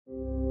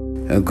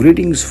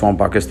Greetings from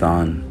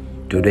Pakistan.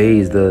 Today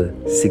is the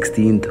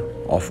 16th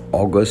of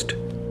August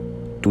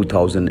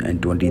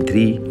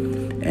 2023,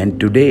 and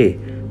today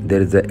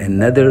there is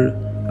another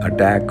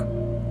attack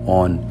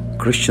on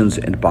Christians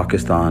in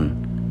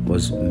Pakistan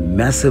was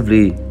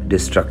massively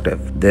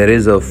destructive. There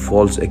is a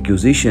false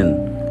accusation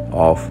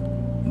of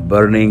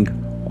burning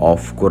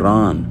of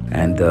Quran,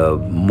 and the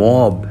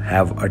mob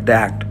have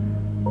attacked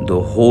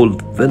the whole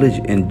village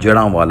in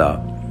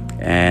Jaranwala,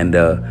 and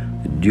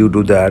due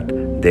to that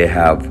they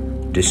have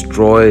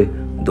destroyed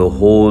the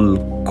whole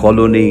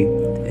colony,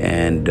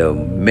 and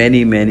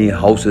many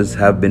houses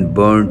have been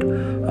burned.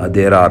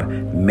 There are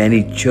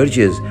many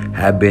churches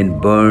have been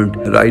burned.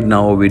 Right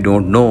now we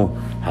don't know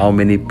how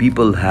many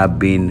people have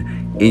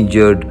been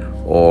injured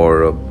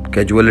or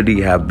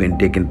casualty have been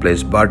taken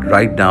place, but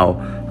right now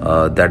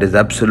that is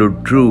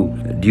absolute true.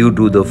 Due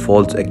to the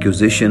false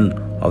accusation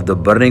of the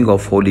burning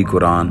of Holy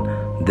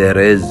Quran, there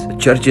is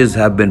churches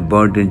have been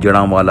burnt in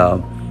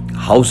Jaranwala,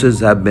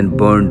 houses have been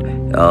burned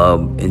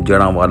in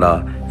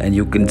Jaranwala, and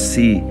you can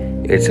see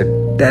it's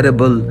a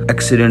terrible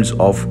accidents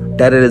of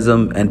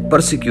terrorism and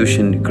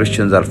persecution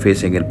Christians are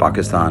facing in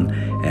Pakistan,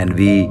 and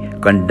we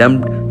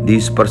condemned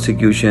these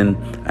persecution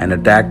and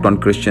attack on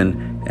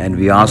Christian, and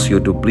we ask you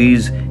to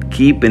please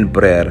keep in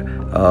prayer,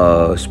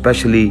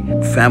 especially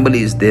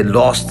families. They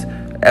lost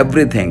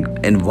everything.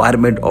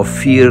 Environment of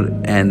fear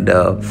and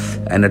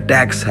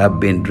attacks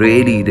have been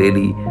really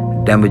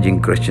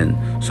damaging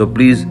Christians. So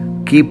please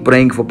keep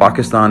praying for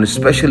Pakistan,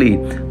 especially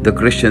the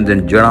Christians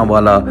in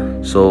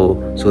Jaranwala,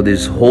 so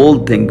this whole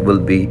thing will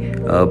be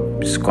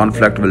this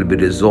conflict will be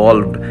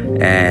resolved,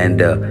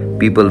 and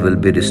people will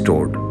be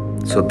restored.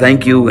 So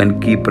thank you,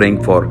 and keep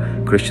praying for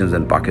Christians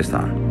in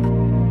Pakistan.